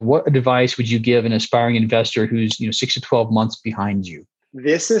What advice would you give an aspiring investor who's 6 to 12 months behind you?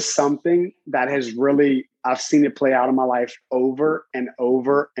 This is something that has really, I've seen it play out in my life over and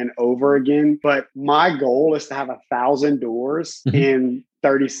over and over again. But my goal is to have 1,000 doors in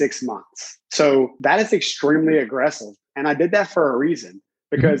 36 months. So that is extremely aggressive. And I did that for a reason,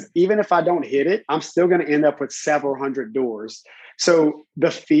 because even if I don't hit it, I'm still going to end up with several hundred doors. So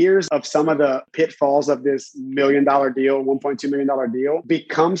the fears of some of the pitfalls of this $1 million deal, $1.2 million deal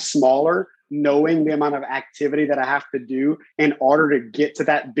become smaller, knowing the amount of activity that I have to do in order to get to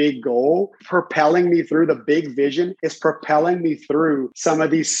that big goal. Propelling me through the big vision is propelling me through some of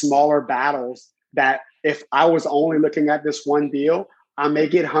these smaller battles that if I was only looking at this one deal, I may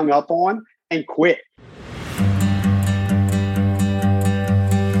get hung up on and quit.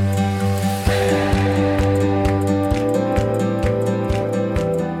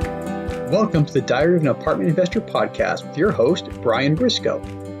 Welcome to the Diary of an Apartment Investor podcast with your host, Brian Briscoe.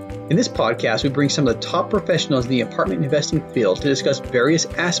 In this podcast, we bring some of the top professionals in the apartment investing field to discuss various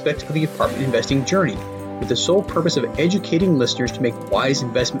aspects of the apartment investing journey with the sole purpose of educating listeners to make wise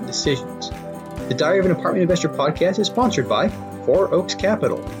investment decisions. The Diary of an Apartment Investor podcast is sponsored by Four Oaks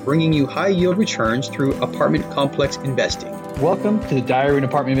Capital, bringing you high-yield returns through apartment complex investing. Welcome to the Diary of an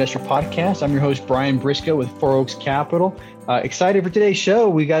Apartment Investor podcast. I'm your host, Brian Briscoe with Four Oaks Capital. Excited for today's show.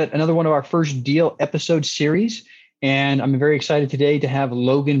 We got another one of our first deal episode series, and I'm very excited today to have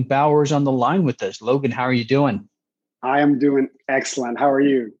Logan Bowers on the line with us. Logan, how are you doing? I am doing excellent. How are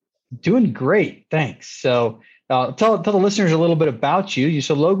you? Doing great. Thanks. So tell the listeners a little bit about you.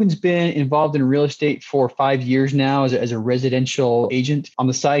 So Logan's been involved in real estate for 5 years now as a residential agent. On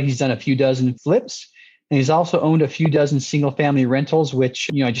the side, he's done a few dozen flips. And he's also owned a few dozen single family rentals, which,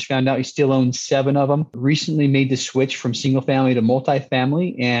 I just found out he still owns 7 of them. Recently made the switch from single family to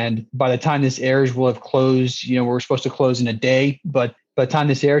multifamily. And by the time this airs, we'll have closed, we're supposed to close in a day, but by the time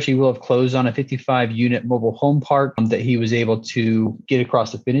this airs, he will have closed on a 55 unit mobile home park that he was able to get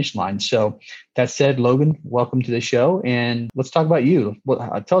across the finish line. So that said, Logan, welcome to the show. And let's talk about you.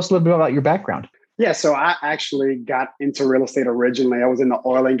 Tell us a little bit about your background. Yeah. So I actually got into real estate originally. I was in the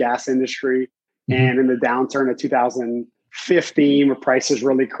oil and gas industry. And in the downturn of 2015, where prices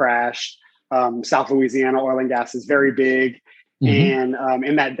really crashed, South Louisiana oil and gas is very big. And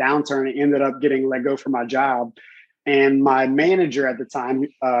in that downturn, I ended up getting let go from my job. And my manager at the time,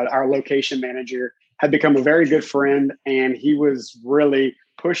 our location manager, had become a very good friend. And he was really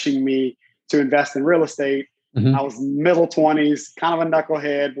pushing me to invest in real estate. I was middle 20s, kind of a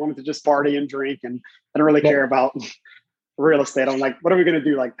knucklehead, wanted to just party and drink, and I didn't really care about real estate. I'm like, what are we going to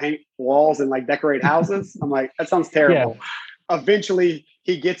do? Like paint walls and like decorate houses? I'm like, that sounds terrible. Yeah. Eventually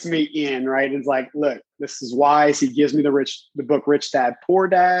he gets me in, right? It's like, look, this is wise. He gives me the book, Rich Dad, Poor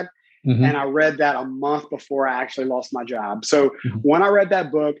Dad. And I read that a month before I actually lost my job. So when I read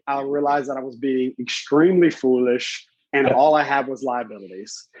that book, I realized that I was being extremely foolish and all I had was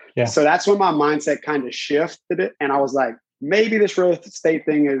liabilities. So that's when my mindset kind of shifted it. And I was like, maybe this real estate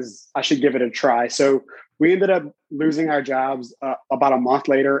thing I should give it a try. So we ended up losing our jobs about a month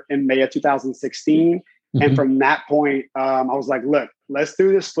later in May of 2016. And from that point, I was like, look, let's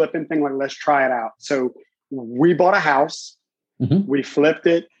do this flipping thing. Like, let's try it out. So we bought a house. We flipped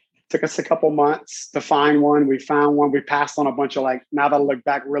it. Took us a couple months to find one. We found one. We passed on a bunch of, now that I look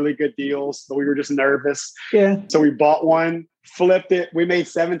back, really good deals, but we were just nervous. So we bought one, flipped it. We made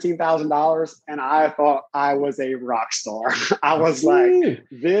 $17,000 and I thought I was a rock star. I was like,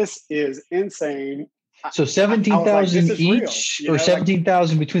 this is insane. So 17,000 each or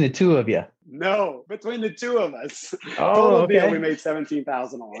 17,000 between the two of you? No, between the two of us. Oh, okay. Deal, we made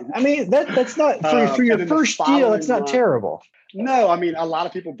 17,000 on. I mean, that's not for your first deal. That's not terrible. No, I mean, a lot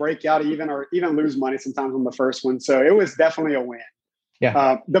of people break out even lose money sometimes on the first one. So it was definitely a win.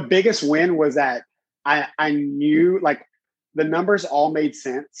 Yeah. The biggest win was that I knew the numbers all made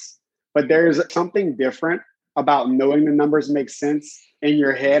sense, but there's something different about knowing the numbers make sense in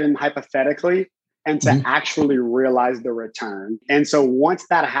your head and hypothetically, and to actually realize the return. And so once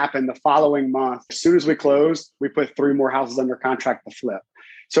that happened, the following month, as soon as we closed, we put 3 more houses under contract to flip.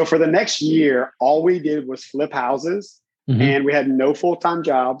 So for the next year, all we did was flip houses and we had no full-time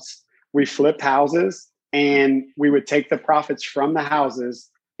jobs. We flipped houses and we would take the profits from the houses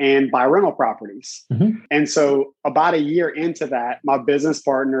and buy rental properties. And so about a year into that, my business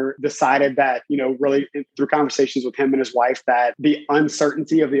partner decided that, really through conversations with him and his wife, that the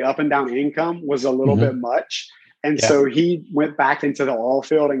uncertainty of the up and down income was a little bit much. And so he went back into the oil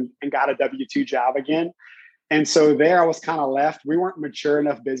field and got a W-2 job again. And so there I was kind of left. We weren't mature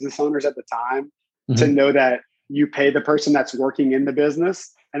enough business owners at the time to know that you pay the person that's working in the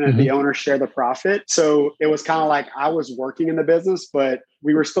business and then the owners share the profit. So it was kind of like I was working in the business, but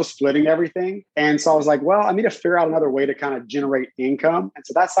we were still splitting everything. And so I was like, well, I need to figure out another way to kind of generate income. And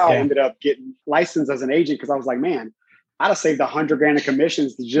so that's how I ended up getting licensed as an agent, because I was like, man, I'd have saved $100,000 in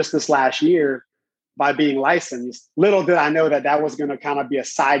commissions just this last year by being licensed. Little did I know that that was going to kind of be a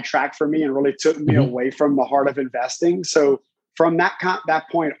sidetrack for me and really took me away from the heart of investing. So from that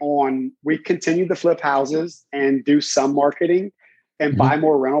point on, we continued to flip houses and do some marketing and buy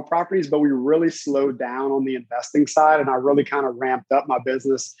more rental properties, but we really slowed down on the investing side. And I really kind of ramped up my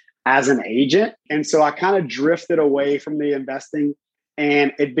business as an agent. And so I kind of drifted away from the investing,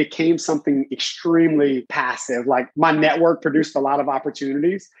 and it became something extremely passive. Like my network produced a lot of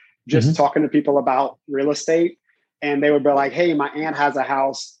opportunities, just talking to people about real estate. And they would be like, hey, my aunt has a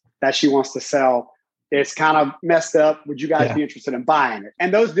house that she wants to sell. It's kind of messed up. Would you guys be interested in buying it?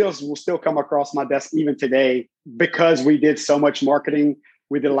 And those deals will still come across my desk even today, because we did so much marketing.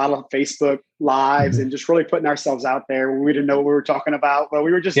 We did a lot of Facebook lives and just really putting ourselves out there when we didn't know what we were talking about, but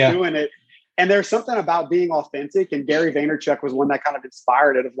we were just doing it. And there's something about being authentic. And Gary Vaynerchuk was one that kind of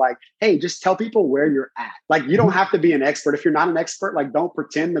inspired it, of like, hey, just tell people where you're at. Like, you don't have to be an expert. If you're not an expert, like, don't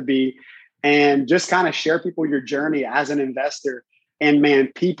pretend to be, and just kind of share people your journey as an investor. And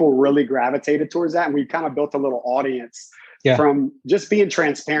man, people really gravitated towards that. And we kind of built a little audience from just being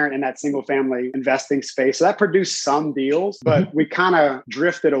transparent in that single family investing space. So that produced some deals, but we kind of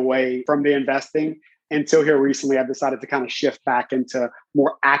drifted away from the investing until here recently. I've decided to kind of shift back into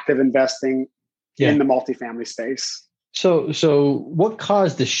more active investing in the multifamily space. So what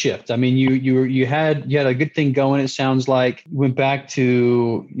caused the shift? I mean, you had a good thing going. It sounds like you went back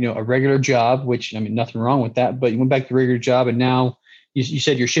to, a regular job, which, I mean, nothing wrong with that, but you went back to a regular job, and now you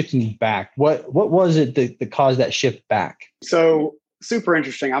said you're shifting back. What was it that caused that shift back? So super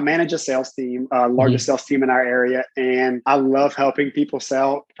interesting. I manage a sales team, largest sales team in our area, and I love helping people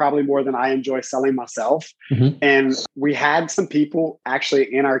sell, probably more than I enjoy selling myself. And we had some people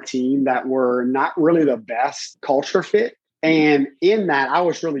actually in our team that were not really the best culture fit. And in that, I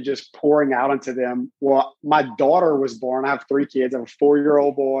was really just pouring out into them. Well, my daughter was born. I have 3 kids. I have a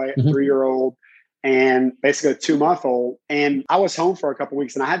 4-year-old boy, a 3-year-old, and basically a 2-month-old. And I was home for a couple of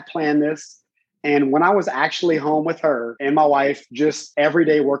weeks, and I had planned this. And when I was actually home with her and my wife, just every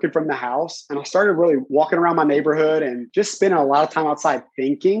day working from the house, and I started really walking around my neighborhood and just spending a lot of time outside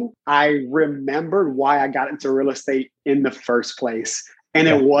thinking, I remembered why I got into real estate in the first place. And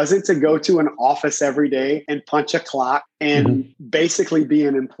it wasn't to go to an office every day and punch a clock and basically be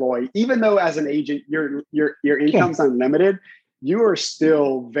an employee. Even though as an agent, your income's unlimited, you are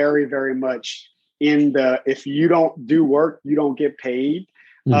still very, very much in the, if you don't do work, you don't get paid.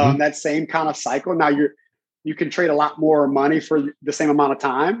 That same kind of cycle. Now you can trade a lot more money for the same amount of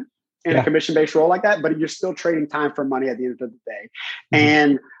time in a commission-based role like that, but you're still trading time for money at the end of the day.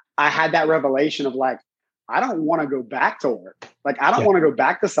 And I had that revelation of like, I don't want to go back to work. Like, I don't want to go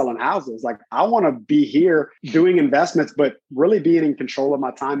back to selling houses. Like, I want to be here doing investments, but really being in control of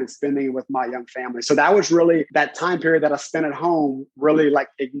my time and spending it with my young family. So that was really that time period that I spent at home really like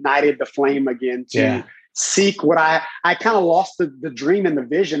ignited the flame again to seek what I kind of lost the dream and the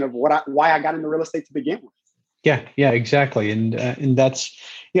vision of why I got into real estate to begin with. Yeah, exactly. And that's,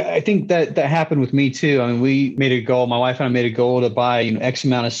 I think that happened with me too. I mean, we made a goal, my wife and I made a goal to buy, X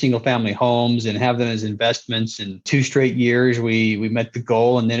amount of single family homes and have them as investments. And 2 straight years, we met the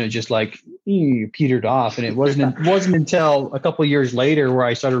goal, and then it just like petered off. And it wasn't until a couple of years later where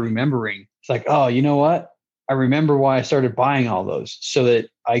I started remembering. It's like, oh, you know what? I remember why I started buying all those, so that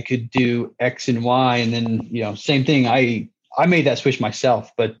I could do X and Y. And then, same thing. I made that switch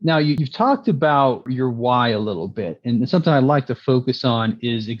myself. But now you've talked about your why a little bit. And something I'd like to focus on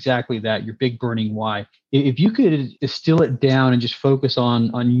is exactly that, your big burning why. If you could distill it down and just focus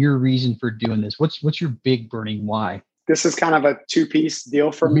on your reason for doing this, what's your big burning why? This is kind of a 2-piece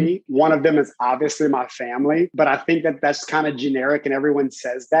deal for me. One of them is obviously my family, but I think that's kind of generic and everyone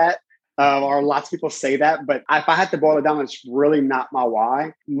says that. Or lots of people say that, but if I had to boil it down, it's really not my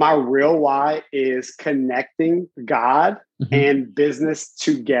why. My real why is connecting God and business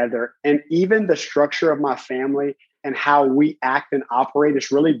together. And even the structure of my family and how we act and operate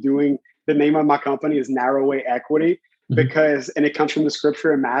is really doing, the name of my company is Narrow Way Equity, because, and it comes from the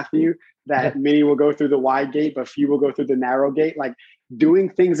scripture in Matthew that many will go through the wide gate, but few will go through the narrow gate. Like, doing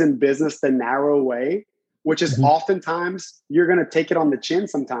things in business the narrow way, which is oftentimes you're going to take it on the chin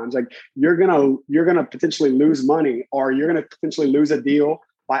sometimes. Like, you're going to potentially lose money, or you're going to potentially lose a deal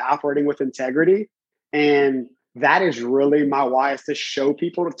by operating with integrity. And that is really my why, is to show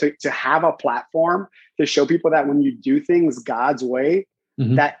people, to have a platform to show people that when you do things God's way,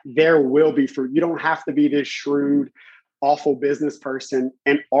 that there will be fruit. You don't have to be this shrewd, awful business person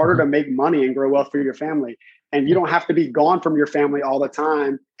in order to make money and grow wealth for your family. And you don't have to be gone from your family all the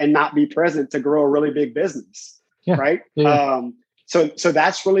time and not be present to grow a really big business. Yeah. Right. Yeah. So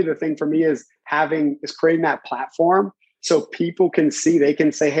that's really the thing for me is creating that platform so people can see, they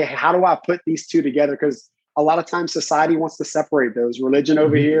can say, hey, how do I put these two together? Because a lot of times society wants to separate those, religion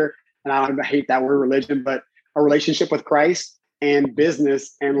over here. And I hate that word religion, but a relationship with Christ and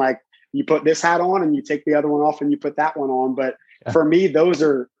business. And like, you put this hat on and you take the other one off and you put that one on. But for me, those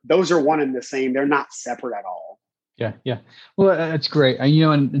are one and the same. They're not separate at all. Yeah. Yeah. Well, that's great.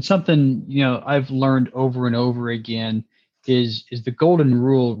 And something, I've learned over and over again is the golden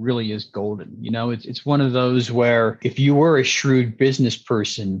rule really is golden. It's one of those where if you were a shrewd business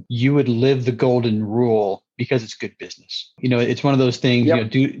person, you would live the golden rule because it's good business. It's one of those things,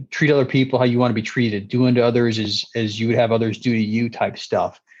 do treat other people how you want to be treated, do unto others as you would have others do to you type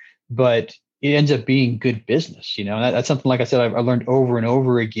stuff. But it ends up being good business. That's something, like I said, I've learned over and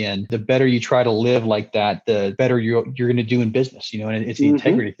over again. The better you try to live like that, the better you're going to do in business, and it's the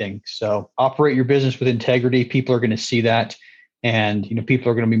integrity thing. So operate your business with integrity. People are going to see that, and,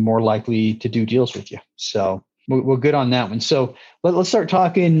 people are going to be more likely to do deals with you. So we're good on that one. So let's start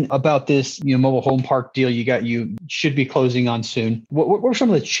talking about this, mobile home park deal you should be closing on soon. What were some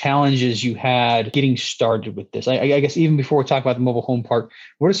of the challenges you had getting started with this? I guess even before we talk about the mobile home park,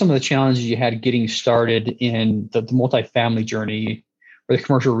 what are some of the challenges you had getting started in the multifamily journey or the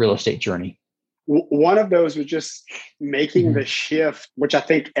commercial real estate journey? One of those was just making the shift, which I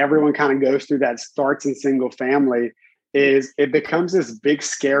think everyone kind of goes through that starts in single family, is it becomes this big,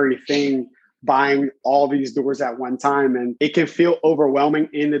 scary thing buying all these doors at one time. And it can feel overwhelming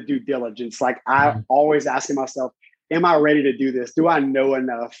in the due diligence. Like I'm always asking myself, am I ready to do this? Do I know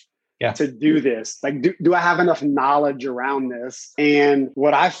enough to do this? Like, do I have enough knowledge around this? And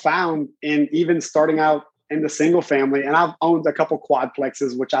what I found in even starting out in the single family, and I've owned a couple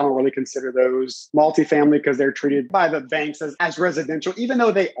quadplexes, which I don't really consider those multifamily because they're treated by the banks as residential, even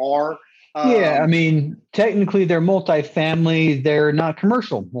though they are. Technically they're multifamily. They're not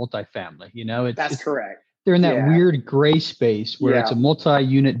commercial multifamily. That's correct. They're in that weird gray space where it's a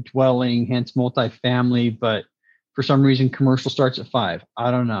multi-unit dwelling, hence multifamily. But for some reason, commercial starts at 5.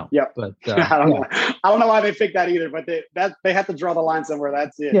 I don't know. Yep. But I don't know. I don't know why they picked that either. But they have to draw the line somewhere.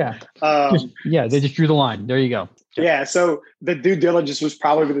 That's it. Yeah. They just drew the line. There you go. Yeah. So the due diligence was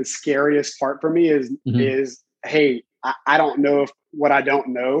probably the scariest part for me. Is hey, I don't know what I don't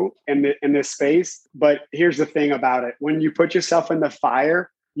know in this space. But here's the thing about it: when you put yourself in the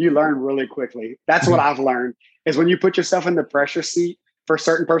fire, you learn really quickly. That's what I've learned. Is when you put yourself in the pressure seat for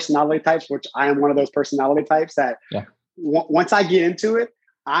certain personality types, which I am one of those personality types that once I get into it,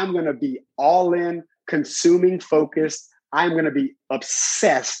 I'm going to be all in, consuming, focused. I'm going to be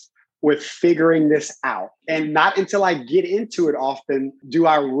obsessed with figuring this out. And not until I get into it often do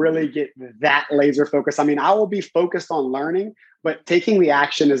I really get that laser focus. I mean, I will be focused on learning, but taking the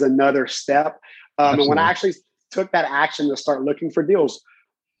action is another step. And when I actually took that action to start looking for deals,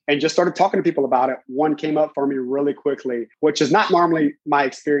 and just started talking to people about it, one came up for me really quickly, which is not normally my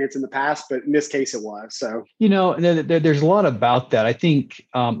experience in the past, but in this case it was. So, there's a lot about that. I think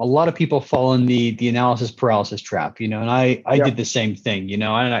a lot of people fall in the analysis paralysis trap, and I did the same thing,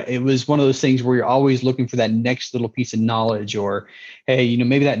 and it was one of those things where you're always looking for that next little piece of knowledge, or, hey,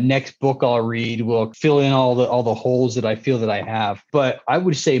 maybe that next book I'll read will fill in all the holes that I feel that I have. But I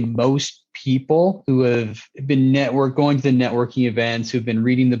would say most people who have been going to the networking events, who've been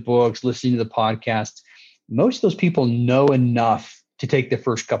reading the books, listening to the podcasts, most of those people know enough to take the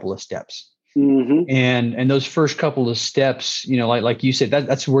first couple of steps. And those first couple of steps, like you said,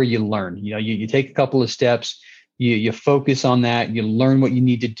 that's where you learn. You take a couple of steps, you focus on that, you learn what you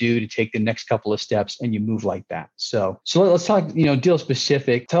need to do to take the next couple of steps, and you move like that. So let's talk, deal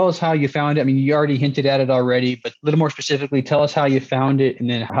specific. Tell us how you found it. I mean, you already hinted at it already, but a little more specifically, tell us how you found it and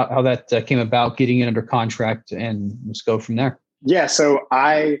then how that came about, getting it under contract, and let's go from there. Yeah. So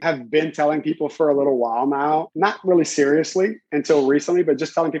I have been telling people for a little while now, not really seriously until recently, but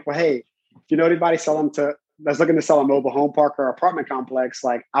just telling people, hey, if you know anybody that's looking to sell a mobile home park or apartment complex,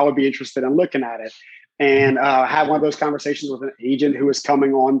 like I would be interested in looking at it. And had one of those conversations with an agent who was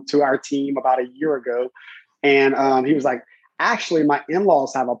coming on to our team about a year ago. And he was like, actually, my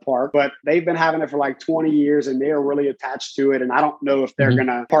in-laws have a park, but they've been having it for like 20 years and they are really attached to it. And I don't know if they're going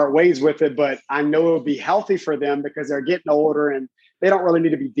to part ways with it, but I know it would be healthy for them because they're getting older and they don't really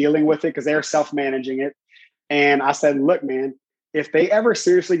need to be dealing with it because they're self-managing it. And I said, look, man, if they ever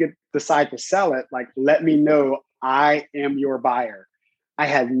seriously decide to sell it, like, let me know. I am your buyer. I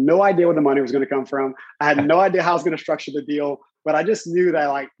had no idea where the money was going to come from. I had no idea how I was going to structure the deal, but I just knew that,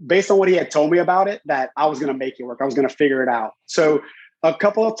 like, based on what he had told me about it, that I was going to make it work. I was going to figure it out. So a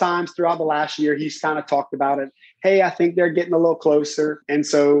couple of times throughout the last year, he's kind of talked about it. Hey, I think they're getting a little closer. And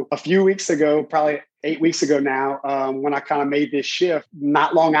so a few weeks ago, probably 8 weeks ago now, when I kind of made this shift,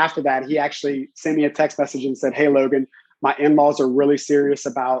 not long after that, he actually sent me a text message and said, hey, Logan, my in-laws are really serious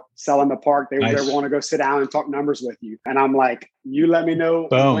about selling the park. They want to go sit down and talk numbers with you. And I'm like, you let me know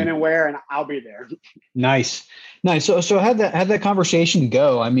when and where, and I'll be there. Nice. So how'd that conversation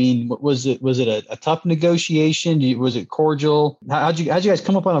go? I mean, was it a tough negotiation? Was it cordial? How'd you guys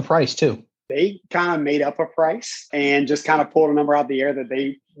come up on a price too? They kind of made up a price and just kind of pulled a number out of the air that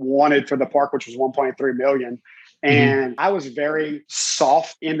they wanted for the park, which was 1.3 million. And I was very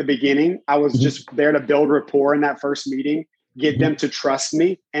soft in the beginning. I was just there to build rapport in that first meeting, get them to trust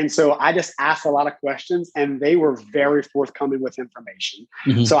me. And so I just asked a lot of questions, and they were very forthcoming with information.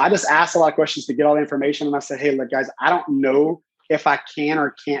 So I just asked a lot of questions to get all the information. And I said, hey, look, guys, I don't know if I can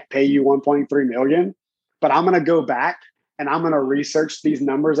or can't pay you 1.3 million, but I'm going to go back and I'm going to research these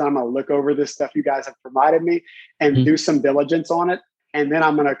numbers. And I'm going to look over this stuff you guys have provided me and do some diligence on it. And then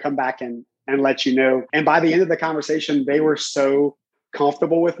I'm going to come back and let you know. And by the end of the conversation, they were so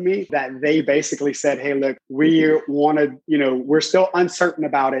comfortable with me that they basically said, hey, look, we wanted, we're still uncertain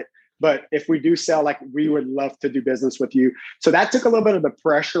about it, but if we do sell, like, we would love to do business with you. So that took a little bit of the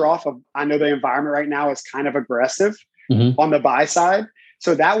pressure off of, I know the environment right now is kind of aggressive on the buy side.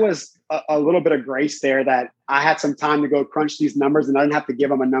 So that was a little bit of grace there, that I had some time to go crunch these numbers and I didn't have to give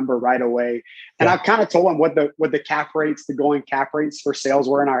them a number right away. And I kind of told them what the cap rates, the going cap rates for sales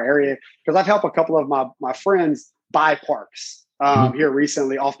were in our area. Because I've helped a couple of my friends buy parks here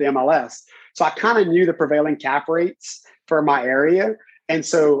recently off the MLS. So I kind of knew the prevailing cap rates for my area. And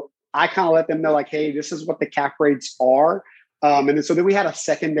so I kind of let them know, like, hey, this is what the cap rates are. And so then we had a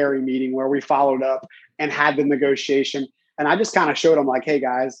secondary meeting where we followed up and had the negotiation. And I just kind of showed them, like, hey,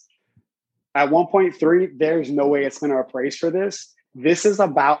 guys, at 1.3, there's no way it's going to appraise for this. This is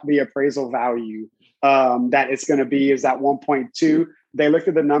about the appraisal value that it's going to be is at 1.2. They looked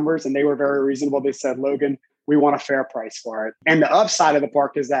at the numbers and they were very reasonable. They said, Logan, we want a fair price for it. And the upside of the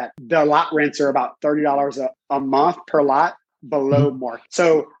park is that the lot rents are about $30 a month per lot below market.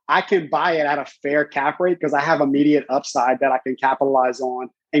 So I can buy it at a fair cap rate because I have immediate upside that I can capitalize on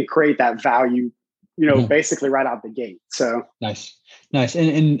and create that value, basically right out the gate. So nice.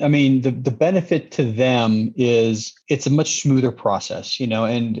 And I mean, the benefit to them is it's a much smoother process,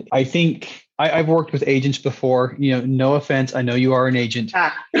 and I think I've worked with agents before, no offense. I know you are an agent,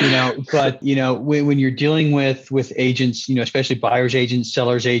 but when you're dealing with agents, especially buyers agents,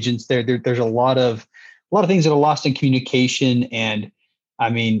 sellers agents, there's a lot of things that are lost in communication. And I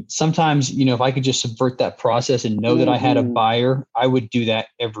mean, sometimes, if I could just subvert that process and know that I had a buyer, I would do that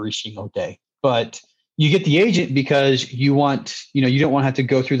every single day. But you get the agent because you want, you don't want to have to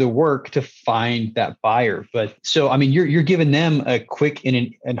go through the work to find that buyer. But so, I mean, you're giving them a quick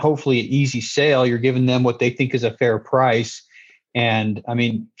and hopefully an easy sale. You're giving them what they think is a fair price. And I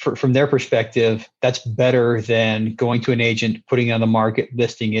mean, from their perspective, that's better than going to an agent, putting it on the market,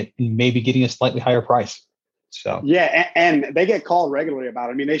 listing it, and maybe getting a slightly higher price. So yeah, and they get called regularly about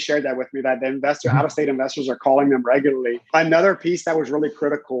it. I mean, they shared that with me, that the out-of-state investors are calling them regularly. Another piece that was really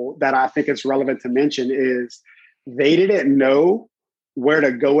critical that I think is relevant to mention is they didn't know where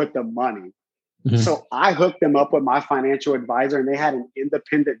to go with the money. So I hooked them up with my financial advisor, and they had an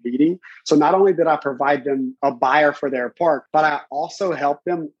independent meeting. So not only did I provide them a buyer for their park, but I also helped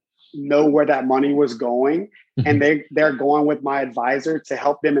them know where that money was going. And they're going with my advisor to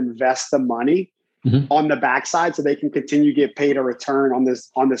help them invest the money on the backside so they can continue to get paid a return on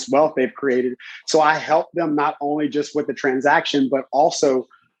this wealth they've created. So I helped them not only just with the transaction, but also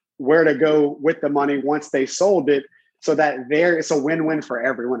where to go with the money once they sold it, so that it's a win-win for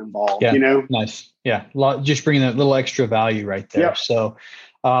everyone involved. Nice. Yeah. Just bringing that little extra value right there. Yep. So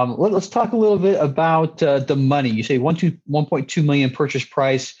let's talk a little bit about the money. You say 1.2 million purchase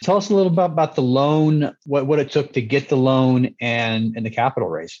price. Tell us a little bit about the loan, what it took to get the loan and the capital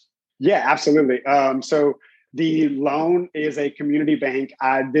raise. Yeah, absolutely. So the loan is a community bank.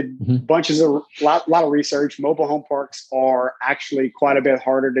 I did lot of research. Mobile home parks are actually quite a bit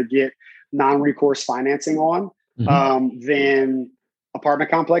harder to get non-recourse financing on than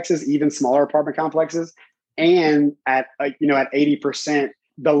apartment complexes, even smaller apartment complexes. And at 80%,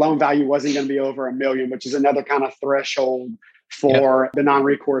 the loan value wasn't going to be over $1 million, which is another kind of threshold for the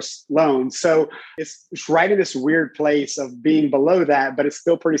non-recourse loan. So it's right in this weird place of being below that, but it's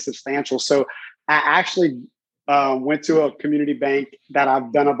still pretty substantial. So I actually went to a community bank that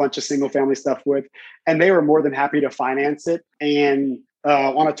I've done a bunch of single family stuff with, and they were more than happy to finance it. And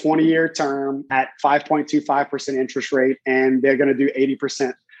on a 20-year term at 5.25% interest rate, and they're going to do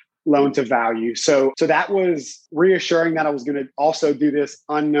 80% loan to value. So that was reassuring that I was going to also do this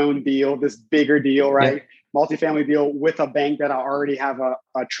unknown deal, this bigger deal, right? Yep. Multifamily deal with a bank that I already have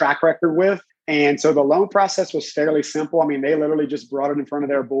a track record with. And so the loan process was fairly simple. I mean, they literally just brought it in front of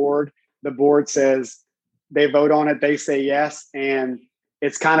their board. The board says they vote on it, they say yes, and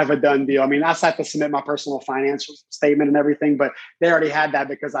it's kind of a done deal. I mean, I had to submit my personal financial statement and everything, but they already had that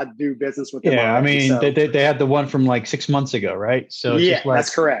because I do business with them. Yeah, already, I mean, they had the one from like 6 months ago, right? So it's just like,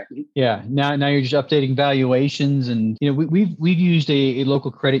 that's correct. Yeah, now you're just updating valuations, and we've used a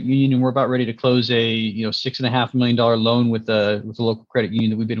local credit union, and we're about ready to close a $6.5 million loan with a local credit union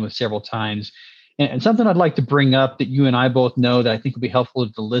that we've been with several times. And something I'd like to bring up that you and I both know that I think will be helpful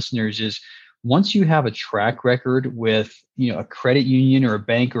to the listeners is, once you have a track record with, a credit union or a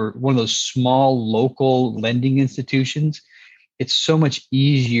bank or one of those small local lending institutions, it's so much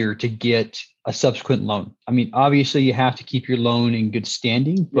easier to get a subsequent loan. I mean, obviously you have to keep your loan in good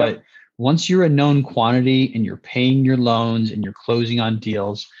standing, but once you're a known quantity and you're paying your loans and you're closing on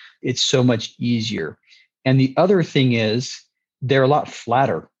deals, it's so much easier. And the other thing is, they're a lot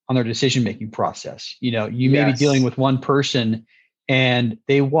flatter on their decision-making process. You may be dealing with one person and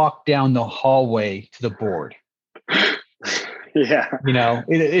they walk down the hallway to the board. Yeah.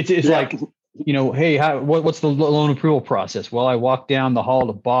 It's like, hey, what's the loan approval process? Well, I walk down the hall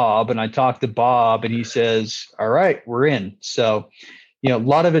to Bob and I talk to Bob and he says, all right, we're in. So, a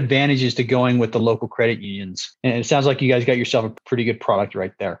lot of advantages to going with the local credit unions. And it sounds like you guys got yourself a pretty good product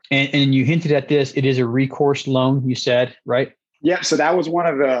right there. And you hinted at this, it is a recourse loan, you said, right? Yeah. So that was one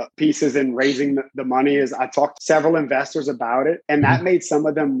of the pieces in raising the money. Is I talked to several investors about it, and that made some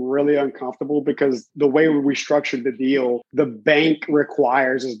of them really uncomfortable because the way we structured the deal, the bank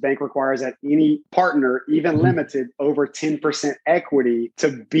requires that any partner, even limited, over 10% equity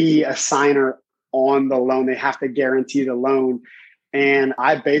to be a signer on the loan. They have to guarantee the loan. And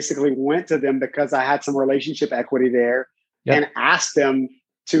I basically went to them because I had some relationship equity there and asked them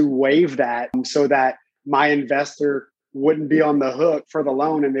to waive that so that my investor wouldn't be on the hook for the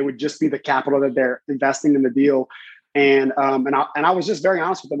loan, and they would just be the capital that they're investing in the deal. And I was just very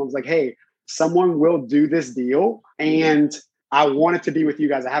honest with them. I was like, hey, someone will do this deal, and I want it to be with you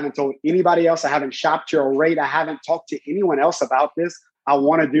guys. I haven't told anybody else. I haven't shopped your rate. I haven't talked to anyone else about this. I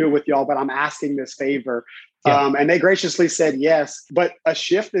want to do it with y'all, but I'm asking this favor. And they graciously said yes. But a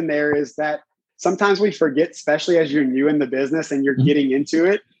shift in there is that sometimes we forget, especially as you're new in the business and you're getting into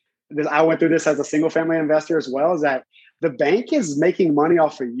it. I went through this as a single family investor as well, is that the bank is making money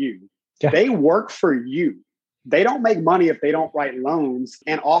off of you. Yeah. They work for you. They don't make money if they don't write loans.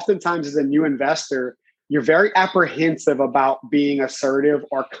 And oftentimes as a new investor, you're very apprehensive about being assertive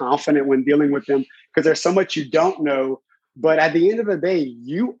or confident when dealing with them because there's so much you don't know. But at the end of the day,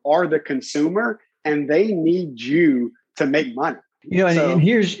 you are the consumer and they need you to make money. And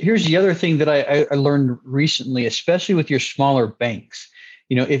here's the other thing that I learned recently, especially with your smaller banks.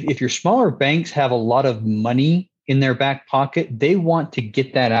 If your smaller banks have a lot of money in their back pocket, they want to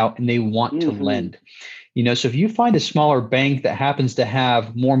get that out and they want to lend. So if you find a smaller bank that happens to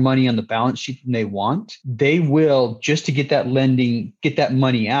have more money on the balance sheet than they want, they will, just to get that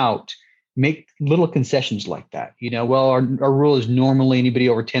money out, make little concessions like that. Well, our rule is normally anybody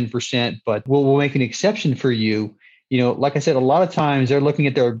over 10%, but we'll make an exception for you. Like I said, a lot of times they're looking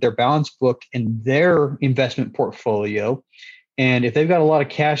at their balance book and their investment portfolio. And if they've got a lot of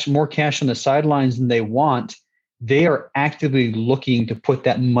cash, more cash on the sidelines than they want, they are actively looking to put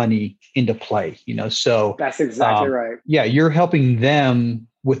that money into play, so that's exactly right. Yeah. You're helping them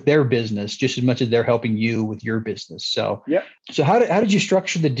with their business just as much as they're helping you with your business. So, So how did you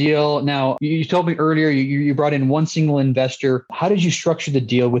structure the deal? Now, you told me earlier, you brought in one single investor. How did you structure the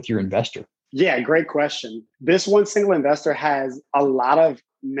deal with your investor? Yeah, great question. This one single investor has a lot of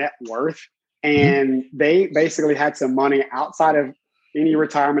net worth. And they basically had some money outside of any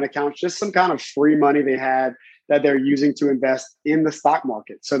retirement accounts, just some kind of free money they had that they're using to invest in the stock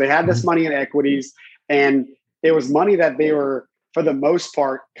market. So they had this money in equities, and it was money that they were, for the most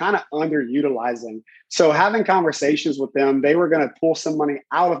part, kind of underutilizing. So having conversations with them, they were going to pull some money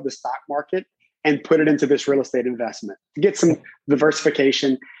out of the stock market and put it into this real estate investment, get some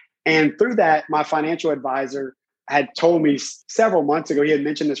diversification. And through that, my financial advisor had told me several months ago, he had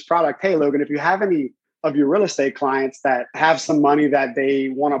mentioned this product. Hey, Logan, if you have any of your real estate clients that have some money that they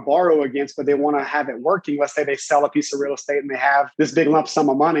want to borrow against, but they want to have it working, let's say they sell a piece of real estate and they have this big lump sum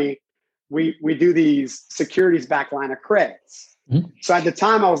of money, we do these securities-backed line of credits. So at the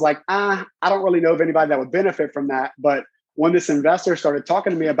time I was like, I don't really know of anybody that would benefit from that. But when this investor started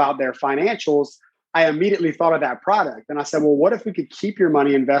talking to me about their financials, I immediately thought of that product. And I said, well, what if we could keep your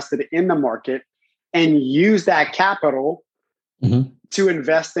money invested in the market and use that capital to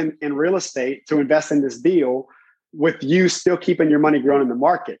invest in real estate, to invest in this deal with you still keeping your money growing in the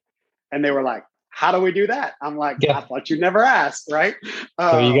market? And they were like, how do we do that? I'm like, I thought you'd never ask, right?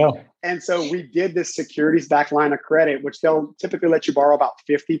 There you go. And so we did this securities-backed line of credit, which they'll typically let you borrow about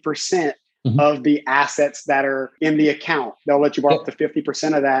 50% of the assets that are in the account. They'll let you borrow up to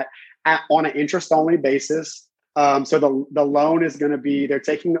 50% of that on an interest-only basis. So the loan is going to be, they're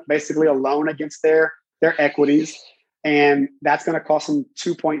taking basically a loan against their equities, and that's going to cost them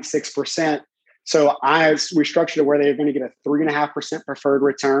 2.6%. So we structured it where they're going to get a 3.5% preferred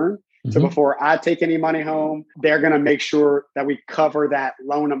return. So before I take any money home, they're going to make sure that we cover that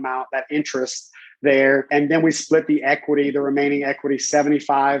loan amount, that interest there. And then we split the equity, the remaining equity,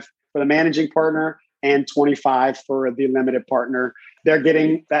 75 for the managing partner and 25 for the limited partner. They're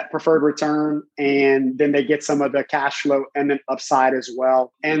getting that preferred return, and then they get some of the cash flow and then upside as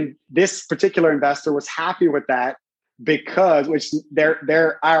well. And this particular investor was happy with that because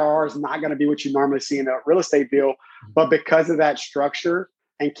their IRR is not going to be what you normally see in a real estate deal. But because of that structure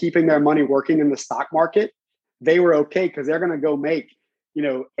and keeping their money working in the stock market, they were okay because they're going to go make, 8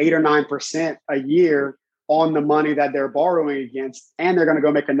 or 9% a year on the money that they're borrowing against. And they're going to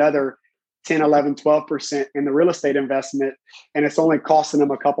go make another 10, 11, 12% in the real estate investment. And it's only costing them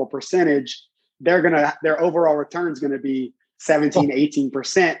a couple percentage. Their overall return is going to be 17,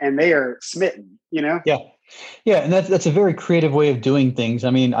 18%. And they are smitten, Yeah. And that's a very creative way of doing things. I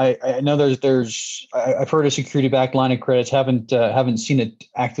mean, I know I've heard of security-backed line of credits, haven't seen it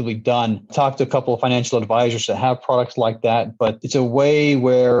actively done. Talked to a couple of financial advisors that have products like that, but it's a way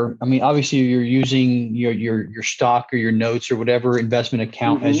where, I mean, obviously you're using your stock or your notes or whatever investment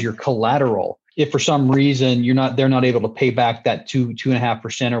account as your collateral. If for some reason they're not able to pay back that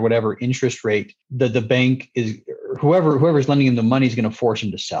 2.5% or whatever interest rate, the bank is, whoever's lending them the money is going to force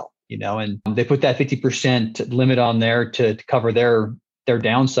them to sell. And they put that 50% limit on there to cover their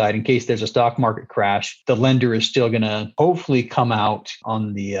downside in case there's a stock market crash. The lender is still going to hopefully come out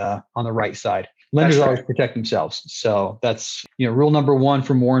on the right side. Lenders always protect themselves. So that's, rule number one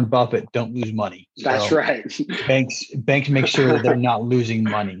from Warren Buffett: don't lose money. That's right. Banks make sure that they're not losing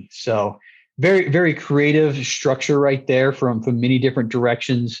money. So very, very creative structure right there from many different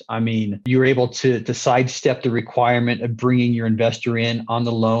directions. I mean, you're able to sidestep the requirement of bringing your investor in on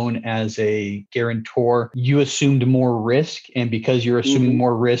the loan as a guarantor. You assumed more risk, and because you're assuming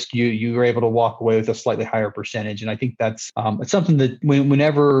more risk, you were able to walk away with a slightly higher percentage. And I think that's it's something that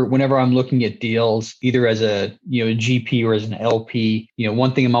whenever I'm looking at deals, either as a GP or as an LP,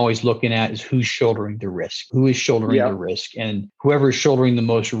 one thing I'm always looking at is who's shouldering the risk. Who is shouldering the risk, and whoever is shouldering the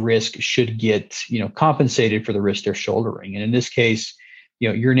most risk should get compensated for the risk they're shouldering. And in this case,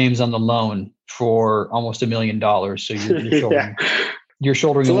 your name's on the loan for almost $1 million, so you're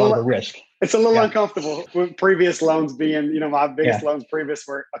shouldering a lot of the risk. It's a little uncomfortable with previous loans being, my biggest loans previous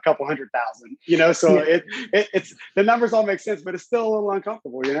were a couple $100,000, so it's the numbers all make sense, but it's still a little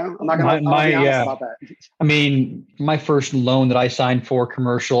uncomfortable, I'm not going to be honest about that. I mean, my first loan that I signed for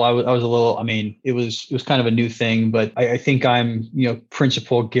commercial, I was a little, it was kind of a new thing, but I think I'm,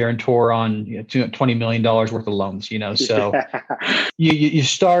 principal guarantor on $20 million worth of loans, so you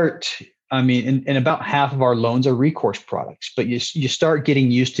start. And about half of our loans are recourse products, but you start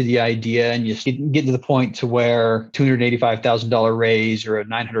getting used to the idea, and you get to the point to where $285,000 raise or a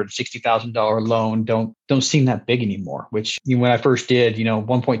 $960,000 loan don't seem that big anymore, which when I first did,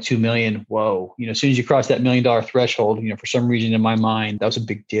 1.2 million, whoa, as soon as you cross that $1 million threshold, for some reason in my mind, that was a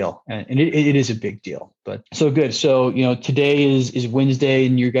big deal. And it is a big deal, but so good. So, today is Wednesday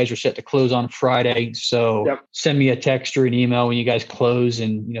and you guys are set to close on Friday. So Send me a text or an email when you guys close,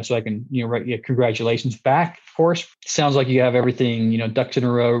 and, so I can, write you congratulations back. Of course, sounds like you have everything, ducks in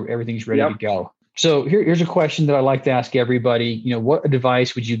a row, everything's ready to go. So here's a question that I like to ask everybody. What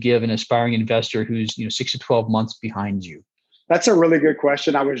advice would you give an aspiring investor who's 6 to 12 months behind you? That's a really good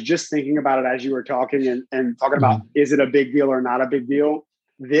question. I was just thinking about it as you were talking and talking about, is it a big deal or not a big deal?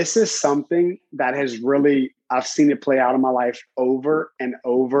 This is something that I've seen it play out in my life over and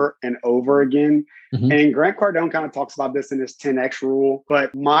over and over again. And Grant Cardone kind of talks about this in his 10X rule,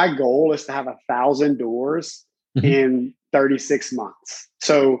 but my goal is to have 1,000 doors in 36 months.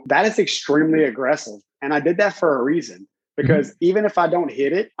 So that is extremely aggressive. And I did that for a reason, because even if I don't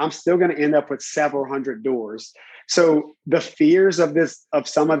hit it, I'm still going to end up with several hundred doors. So the fears of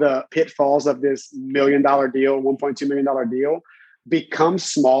some of the pitfalls of this $1 million deal, $1.2 million deal become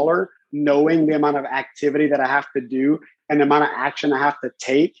smaller, knowing the amount of activity that I have to do and the amount of action I have to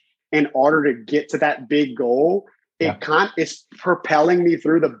take in order to get to that big goal. It's propelling me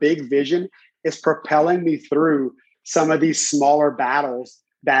through the big vision is propelling me through some of these smaller battles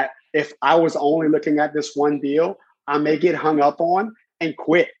that if I was only looking at this one deal, I may get hung up on and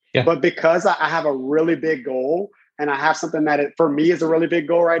quit. Yeah. But because I have a really big goal and I have something that for me is a really big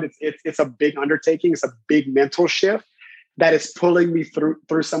goal, right? It's a big undertaking. It's a big mental shift that is pulling me through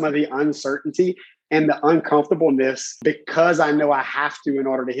some of the uncertainty and the uncomfortableness because I know I have to in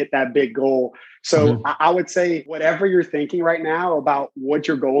order to hit that big goal. So I would say whatever you're thinking right now about what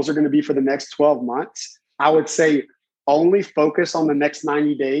your goals are going to be for the next 12 months, I would say only focus on the next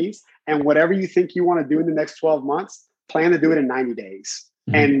 90 days. And whatever you think you want to do in the next 12 months, plan to do it in 90 days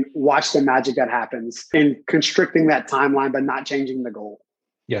and watch the magic that happens in constricting that timeline, but not changing the goal.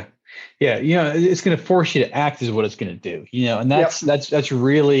 Yeah. Yeah. It's going to force you to act is what it's going to do, and that's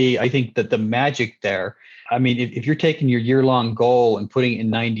really, I think that the magic there. I mean, if you're taking your year-long goal and putting it in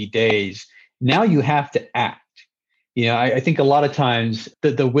 90 days, now you have to act. I think a lot of times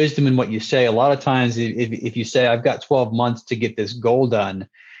the wisdom in what you say, a lot of times if you say, I've got 12 months to get this goal done,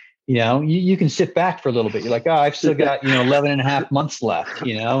 you can sit back for a little bit. You're like, oh, I've still got, 11 and a half months left,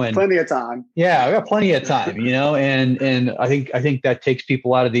 and plenty of time. Yeah, I got plenty of time, and I think that takes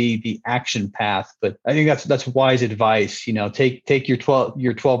people out of the action path. But I think that's wise advice. Take your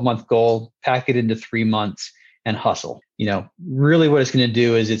 12-month goal, pack it into 3 months and hustle. Really what it's going to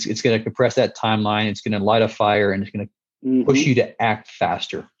do is it's going to compress that timeline. It's going to light a fire and it's going to push you to act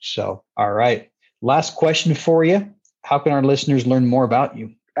faster. So, all right. Last question for you. How can our listeners learn more about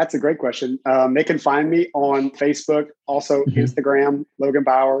you? That's a great question. They can find me on Facebook, also Instagram, Logan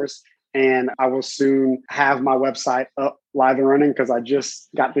Bowers, and I will soon have my website up, live and running because I just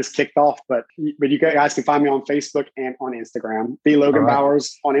got this kicked off. But you guys can find me on Facebook and on Instagram. The Logan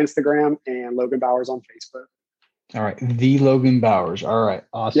Bowers on Instagram and Logan Bowers on Facebook. All right. The Logan Bowers. All right.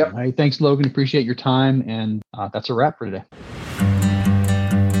 Awesome. Yep. Hey, thanks, Logan. Appreciate your time. And that's a wrap for today.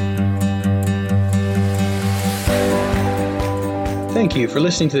 Thank you for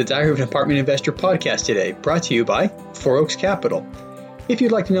listening to the Diary of an Apartment Investor podcast today, brought to you by Four Oaks Capital. If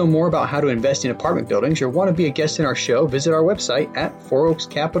you'd like to know more about how to invest in apartment buildings or want to be a guest in our show, visit our website at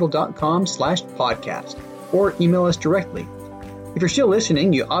fouroakscapital.com/podcast or email us directly. If you're still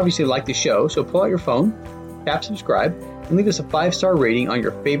listening, you obviously like the show, so pull out your phone, tap subscribe, and leave us a 5-star rating on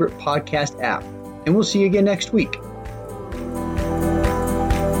your favorite podcast app. And we'll see you again next week.